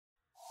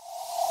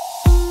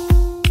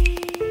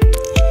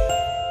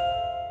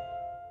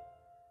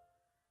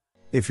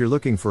If you're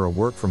looking for a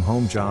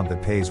work-from-home job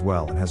that pays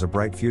well and has a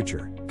bright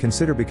future,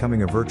 consider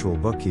becoming a virtual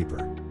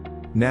bookkeeper.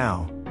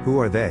 Now, who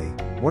are they?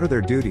 What are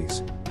their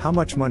duties? How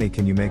much money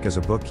can you make as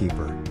a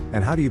bookkeeper?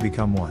 And how do you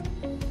become one?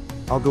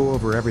 I'll go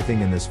over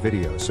everything in this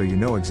video so you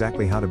know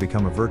exactly how to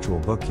become a virtual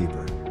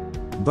bookkeeper.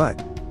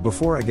 But,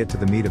 before I get to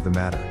the meat of the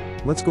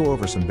matter, let's go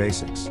over some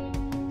basics.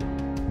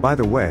 By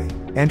the way,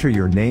 enter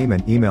your name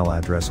and email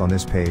address on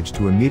this page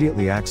to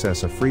immediately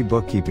access a free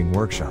bookkeeping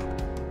workshop.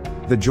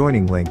 The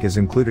joining link is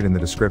included in the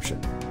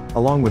description,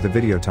 along with a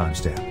video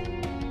timestamp.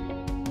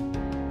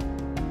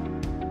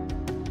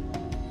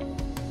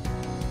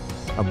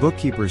 A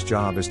bookkeeper's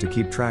job is to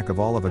keep track of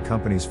all of a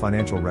company's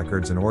financial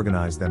records and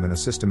organize them in a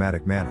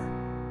systematic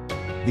manner.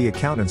 The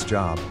accountant's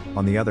job,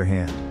 on the other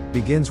hand,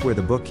 begins where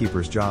the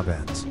bookkeeper's job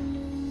ends.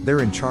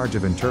 They're in charge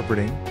of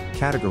interpreting,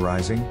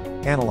 categorizing,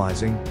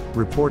 analyzing,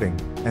 reporting,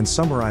 and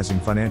summarizing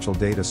financial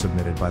data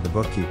submitted by the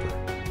bookkeeper.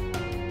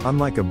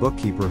 Unlike a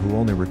bookkeeper who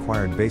only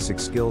required basic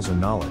skills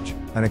and knowledge,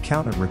 an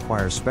accountant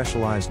requires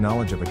specialized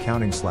knowledge of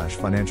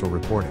accounting/financial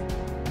reporting.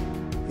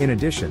 In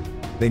addition,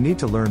 they need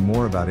to learn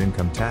more about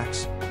income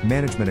tax,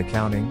 management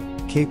accounting,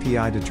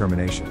 KPI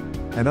determination,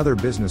 and other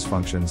business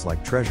functions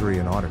like treasury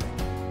and auditing.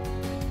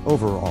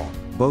 Overall,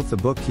 both the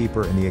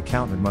bookkeeper and the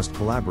accountant must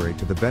collaborate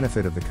to the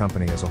benefit of the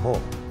company as a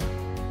whole.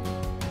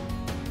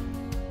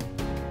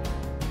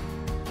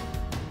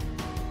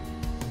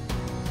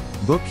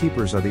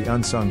 Bookkeepers are the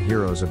unsung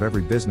heroes of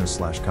every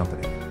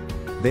business/company.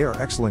 They are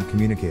excellent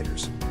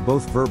communicators,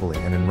 both verbally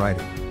and in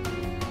writing.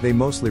 They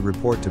mostly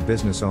report to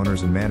business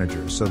owners and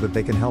managers so that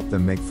they can help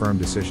them make firm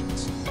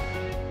decisions.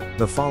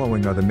 The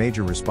following are the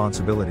major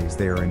responsibilities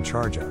they are in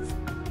charge of.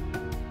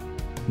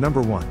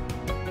 Number 1.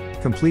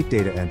 Complete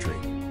data entry.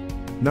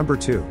 Number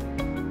 2.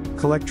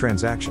 Collect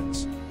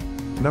transactions.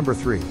 Number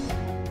 3.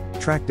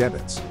 Track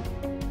debits.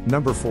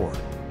 Number 4.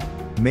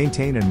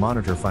 Maintain and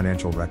monitor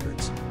financial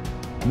records.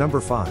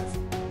 Number 5.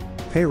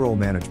 Payroll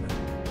management.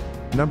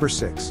 Number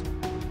 6.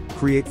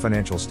 Create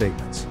financial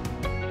statements.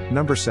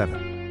 Number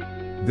 7.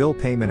 Bill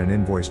payment and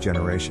invoice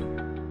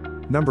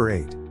generation. Number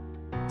 8.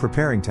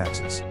 Preparing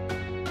taxes.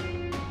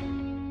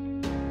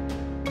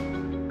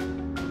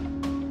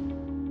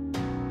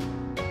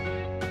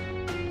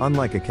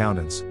 Unlike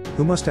accountants,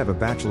 who must have a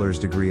bachelor's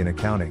degree in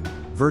accounting,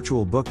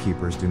 virtual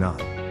bookkeepers do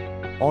not.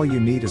 All you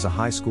need is a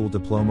high school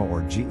diploma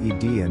or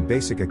GED and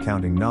basic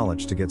accounting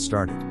knowledge to get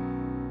started.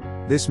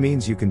 This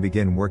means you can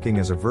begin working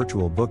as a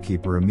virtual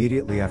bookkeeper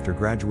immediately after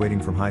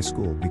graduating from high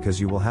school because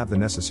you will have the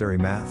necessary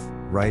math,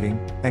 writing,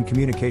 and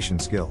communication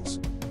skills.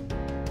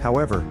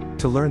 However,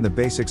 to learn the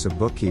basics of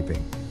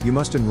bookkeeping, you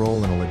must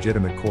enroll in a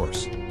legitimate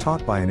course,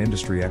 taught by an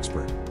industry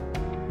expert.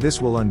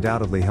 This will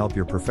undoubtedly help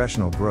your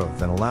professional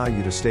growth and allow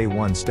you to stay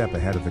one step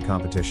ahead of the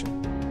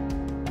competition.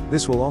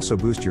 This will also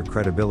boost your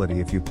credibility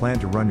if you plan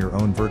to run your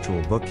own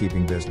virtual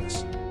bookkeeping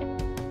business.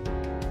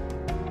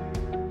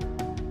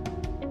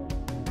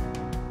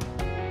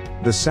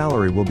 The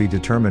salary will be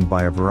determined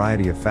by a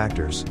variety of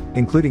factors,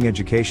 including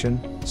education,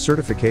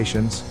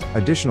 certifications,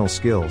 additional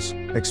skills,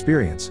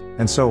 experience,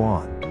 and so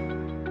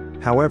on.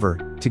 However,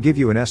 to give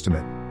you an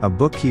estimate, a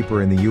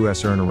bookkeeper in the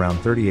US earns around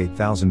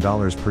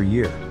 $38,000 per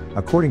year,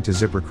 according to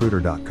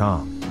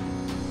ZipRecruiter.com.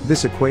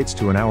 This equates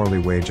to an hourly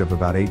wage of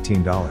about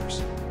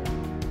 $18.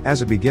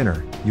 As a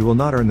beginner, you will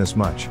not earn this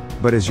much,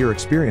 but as your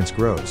experience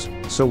grows,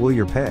 so will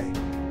your pay.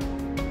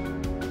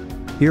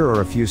 Here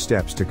are a few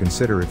steps to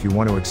consider if you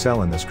want to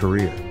excel in this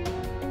career.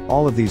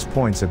 All of these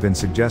points have been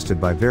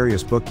suggested by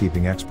various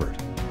bookkeeping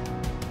experts.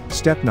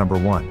 Step number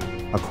 1.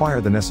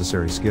 Acquire the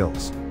necessary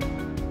skills.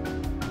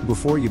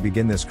 Before you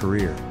begin this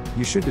career,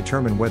 you should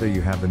determine whether you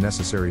have the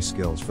necessary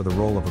skills for the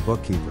role of a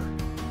bookkeeper.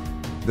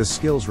 The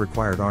skills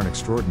required aren't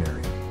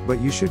extraordinary, but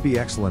you should be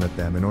excellent at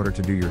them in order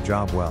to do your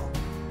job well.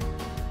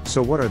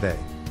 So what are they?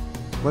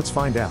 Let's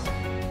find out.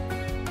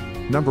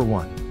 Number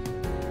 1.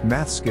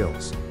 Math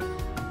skills.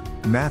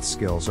 Math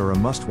skills are a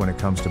must when it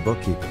comes to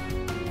bookkeeping.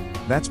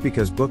 That's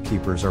because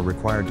bookkeepers are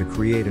required to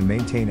create and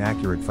maintain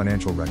accurate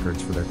financial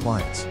records for their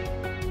clients.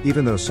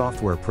 Even though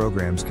software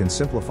programs can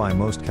simplify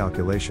most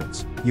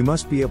calculations, you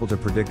must be able to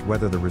predict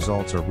whether the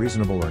results are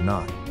reasonable or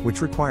not,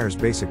 which requires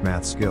basic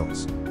math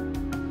skills.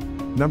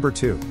 Number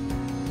 2.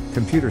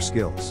 Computer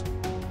skills.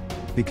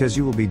 Because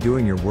you will be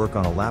doing your work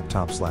on a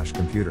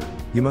laptop/computer,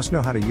 you must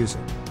know how to use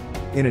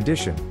it. In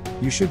addition,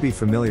 you should be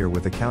familiar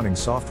with accounting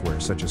software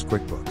such as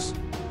QuickBooks.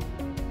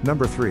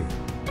 Number 3.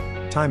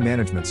 Time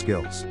management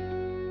skills.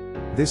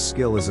 This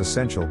skill is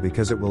essential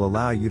because it will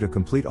allow you to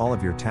complete all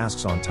of your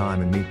tasks on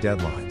time and meet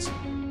deadlines.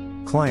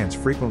 Clients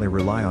frequently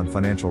rely on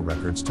financial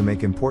records to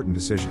make important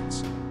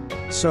decisions.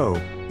 So,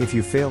 if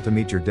you fail to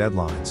meet your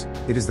deadlines,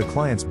 it is the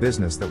client's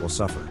business that will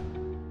suffer.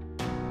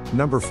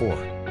 Number 4.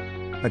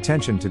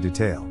 Attention to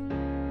detail.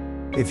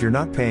 If you're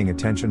not paying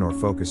attention or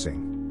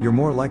focusing, you're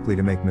more likely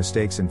to make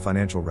mistakes in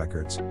financial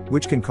records,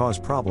 which can cause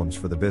problems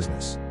for the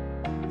business.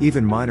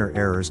 Even minor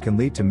errors can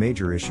lead to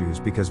major issues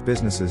because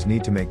businesses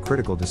need to make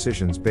critical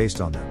decisions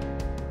based on them.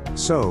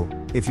 So,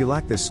 if you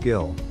lack this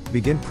skill,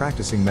 begin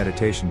practicing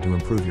meditation to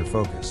improve your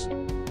focus.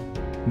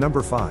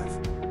 Number 5.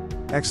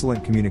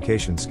 Excellent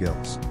communication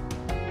skills.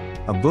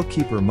 A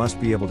bookkeeper must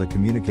be able to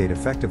communicate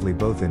effectively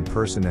both in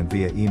person and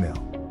via email.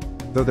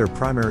 Though their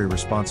primary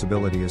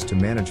responsibility is to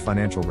manage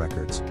financial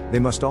records, they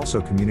must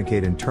also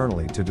communicate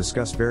internally to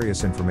discuss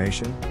various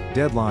information,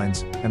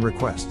 deadlines, and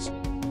requests.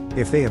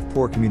 If they have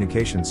poor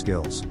communication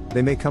skills,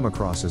 they may come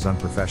across as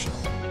unprofessional.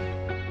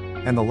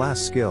 And the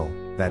last skill,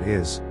 that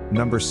is,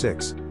 number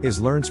 6,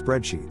 is learn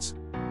spreadsheets.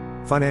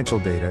 Financial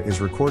data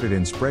is recorded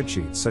in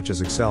spreadsheets such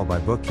as Excel by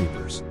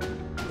bookkeepers.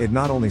 It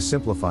not only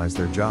simplifies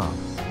their job,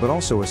 but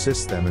also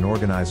assists them in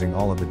organizing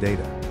all of the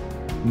data.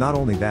 Not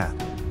only that,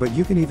 but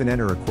you can even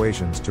enter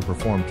equations to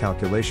perform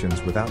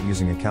calculations without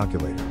using a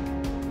calculator.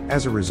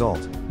 As a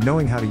result,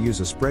 knowing how to use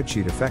a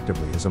spreadsheet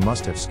effectively is a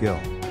must-have skill.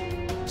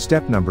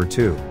 Step number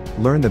 2,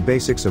 learn the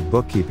basics of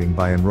bookkeeping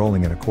by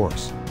enrolling in a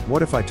course.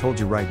 What if I told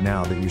you right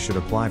now that you should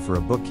apply for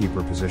a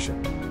bookkeeper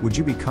position? Would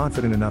you be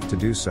confident enough to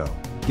do so,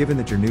 given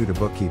that you're new to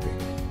bookkeeping?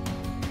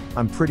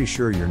 I'm pretty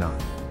sure you're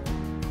not.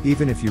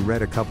 Even if you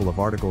read a couple of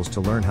articles to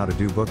learn how to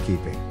do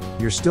bookkeeping,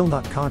 you're still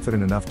not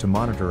confident enough to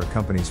monitor a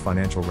company's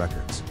financial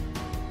records.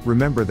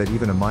 Remember that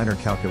even a minor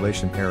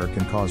calculation error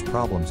can cause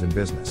problems in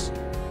business.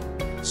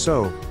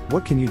 So,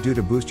 what can you do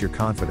to boost your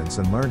confidence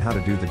and learn how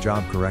to do the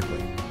job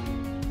correctly?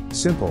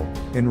 Simple,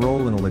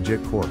 enroll in a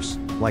legit course,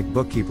 like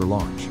Bookkeeper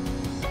Launch.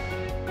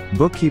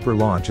 Bookkeeper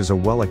Launch is a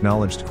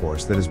well-acknowledged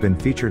course that has been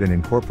featured and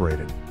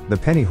incorporated, The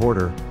Penny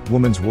Hoarder,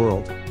 Woman's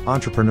World,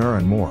 Entrepreneur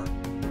and more.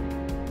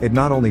 It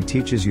not only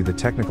teaches you the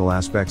technical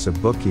aspects of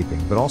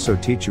bookkeeping but also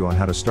teach you on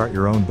how to start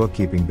your own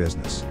bookkeeping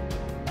business.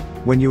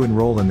 When you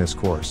enroll in this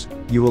course,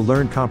 you will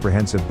learn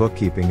comprehensive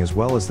bookkeeping as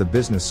well as the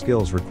business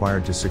skills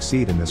required to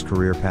succeed in this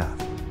career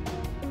path.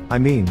 I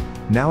mean,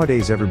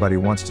 nowadays everybody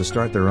wants to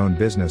start their own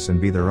business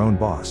and be their own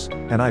boss,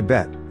 and I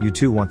bet you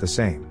too want the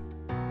same.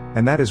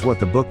 And that is what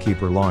the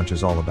Bookkeeper Launch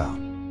is all about.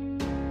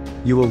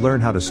 You will learn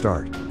how to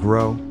start,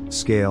 grow,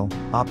 scale,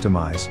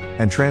 optimize,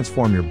 and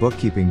transform your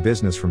bookkeeping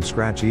business from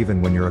scratch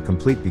even when you're a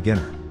complete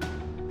beginner.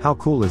 How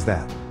cool is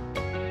that?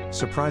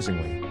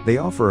 Surprisingly, they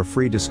offer a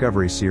free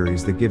discovery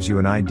series that gives you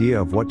an idea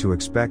of what to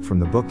expect from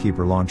the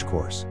Bookkeeper Launch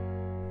course.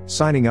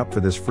 Signing up for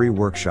this free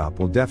workshop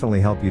will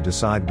definitely help you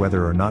decide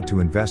whether or not to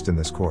invest in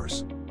this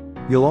course.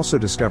 You'll also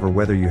discover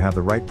whether you have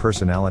the right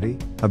personality,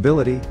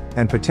 ability,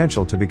 and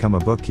potential to become a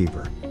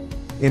bookkeeper.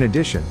 In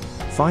addition,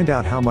 find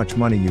out how much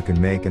money you can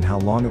make and how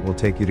long it will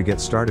take you to get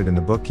started in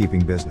the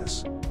bookkeeping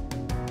business.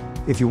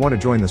 If you want to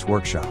join this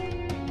workshop,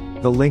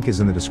 the link is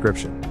in the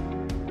description.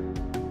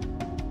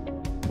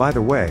 By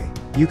the way,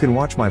 you can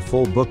watch my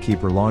full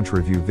Bookkeeper Launch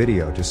review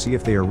video to see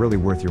if they are really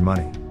worth your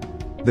money.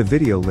 The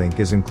video link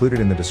is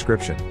included in the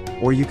description,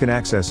 or you can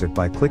access it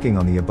by clicking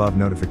on the above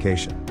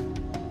notification.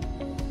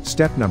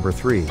 Step number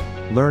 3,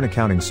 learn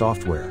accounting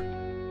software.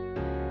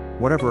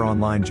 Whatever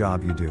online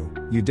job you do,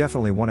 you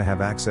definitely want to have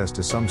access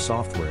to some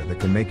software that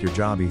can make your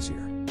job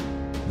easier.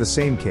 The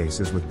same case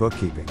is with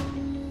bookkeeping.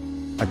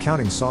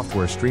 Accounting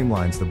software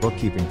streamlines the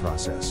bookkeeping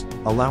process,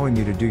 allowing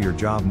you to do your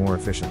job more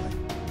efficiently.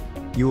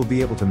 You will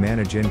be able to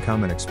manage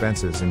income and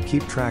expenses and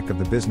keep track of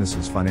the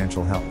business's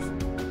financial health.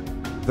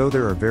 Though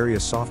there are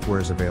various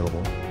softwares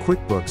available,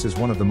 QuickBooks is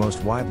one of the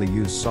most widely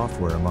used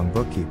software among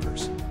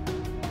bookkeepers.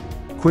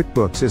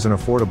 QuickBooks is an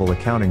affordable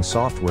accounting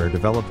software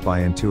developed by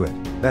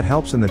Intuit that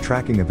helps in the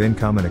tracking of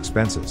income and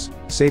expenses,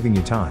 saving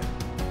you time.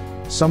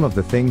 Some of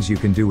the things you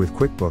can do with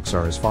QuickBooks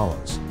are as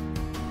follows.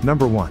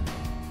 Number 1.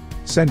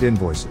 Send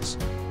invoices.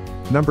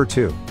 Number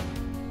 2.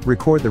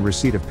 Record the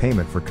receipt of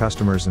payment for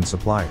customers and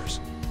suppliers.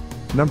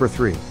 Number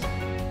 3.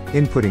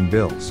 Inputting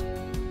bills.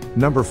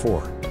 Number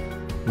 4.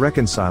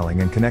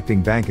 Reconciling and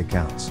connecting bank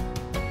accounts.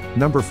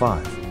 Number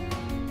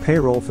 5.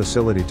 Payroll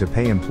facility to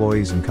pay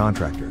employees and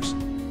contractors.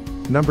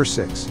 Number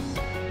 6.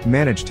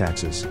 Manage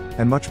taxes,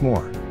 and much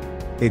more.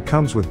 It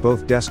comes with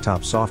both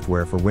desktop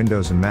software for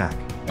Windows and Mac,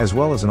 as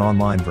well as an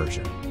online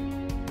version.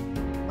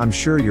 I'm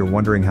sure you're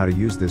wondering how to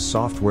use this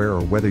software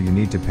or whether you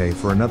need to pay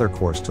for another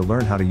course to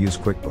learn how to use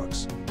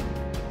QuickBooks.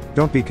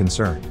 Don't be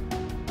concerned.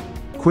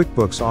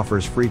 QuickBooks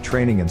offers free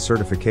training and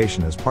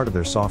certification as part of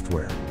their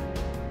software.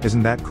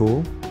 Isn't that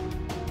cool?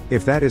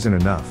 If that isn't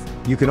enough,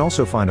 you can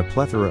also find a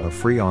plethora of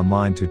free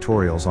online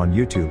tutorials on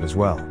YouTube as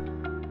well.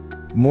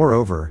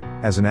 Moreover,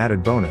 as an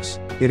added bonus,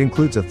 it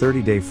includes a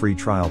 30-day free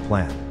trial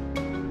plan.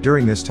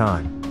 During this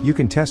time, you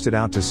can test it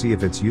out to see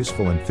if it's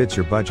useful and fits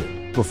your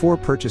budget, before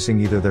purchasing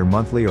either their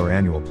monthly or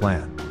annual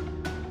plan.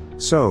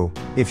 So,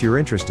 if you're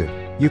interested,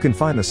 you can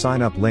find the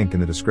sign-up link in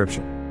the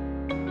description.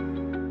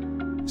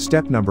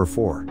 Step number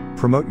 4,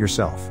 promote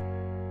yourself.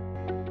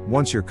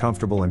 Once you're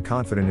comfortable and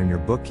confident in your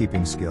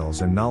bookkeeping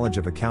skills and knowledge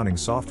of accounting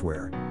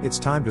software, it's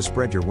time to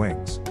spread your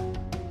wings.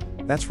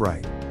 That's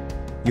right.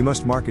 You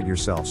must market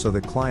yourself so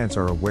that clients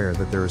are aware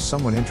that there is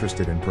someone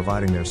interested in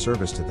providing their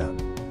service to them.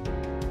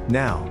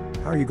 Now,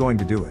 how are you going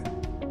to do it?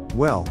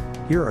 Well,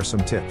 here are some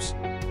tips.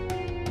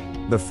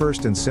 The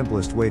first and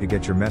simplest way to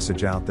get your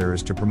message out there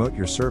is to promote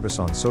your service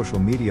on social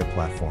media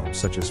platforms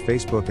such as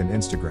Facebook and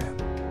Instagram.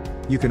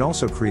 You can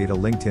also create a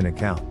LinkedIn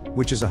account,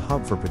 which is a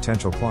hub for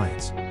potential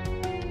clients.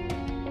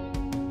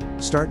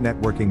 Start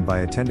networking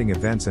by attending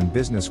events and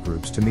business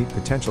groups to meet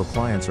potential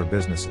clients or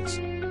businesses.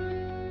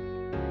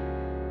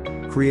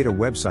 Create a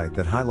website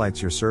that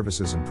highlights your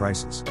services and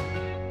prices.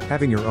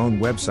 Having your own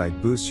website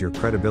boosts your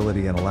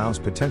credibility and allows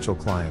potential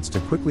clients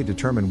to quickly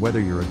determine whether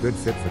you're a good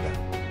fit for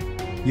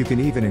them. You can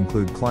even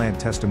include client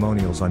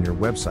testimonials on your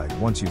website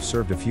once you've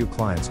served a few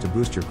clients to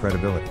boost your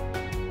credibility.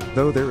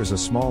 Though there is a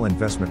small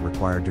investment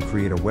required to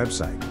create a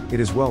website, it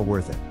is well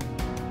worth it.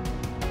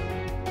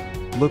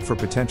 Look for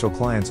potential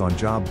clients on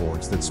job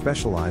boards that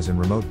specialize in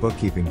remote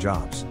bookkeeping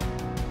jobs.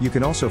 You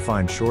can also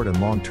find short and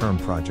long-term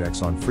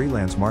projects on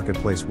freelance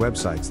marketplace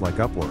websites like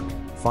Upwork,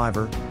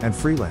 Fiverr, and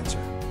Freelancer.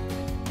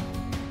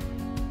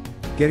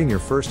 Getting your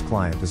first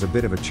client is a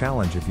bit of a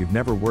challenge if you've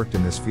never worked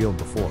in this field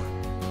before.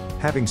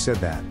 Having said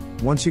that,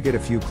 once you get a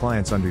few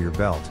clients under your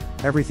belt,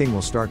 everything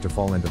will start to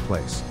fall into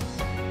place.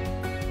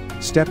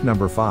 Step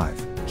number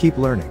 5, keep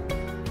learning.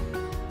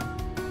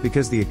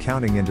 Because the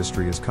accounting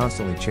industry is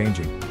constantly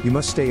changing, you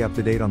must stay up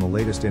to date on the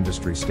latest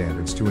industry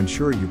standards to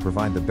ensure you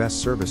provide the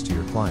best service to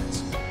your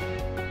clients.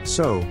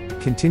 So,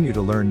 continue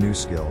to learn new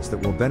skills that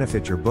will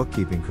benefit your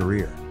bookkeeping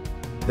career.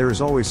 There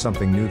is always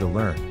something new to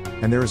learn,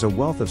 and there is a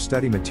wealth of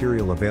study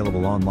material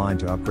available online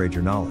to upgrade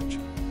your knowledge.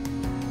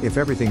 If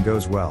everything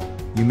goes well,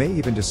 you may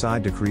even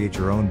decide to create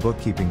your own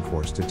bookkeeping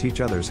course to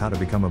teach others how to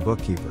become a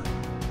bookkeeper.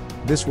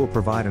 This will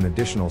provide an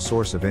additional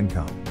source of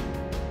income.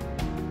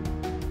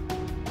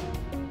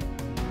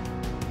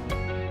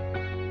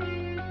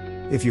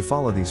 If you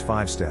follow these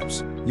 5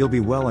 steps, you'll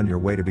be well on your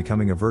way to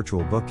becoming a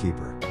virtual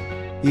bookkeeper.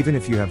 Even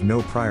if you have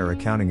no prior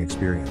accounting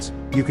experience,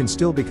 you can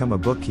still become a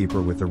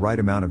bookkeeper with the right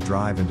amount of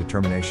drive and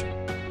determination.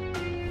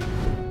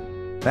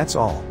 That's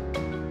all.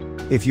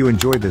 If you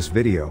enjoyed this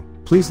video,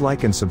 please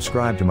like and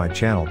subscribe to my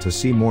channel to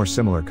see more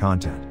similar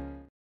content.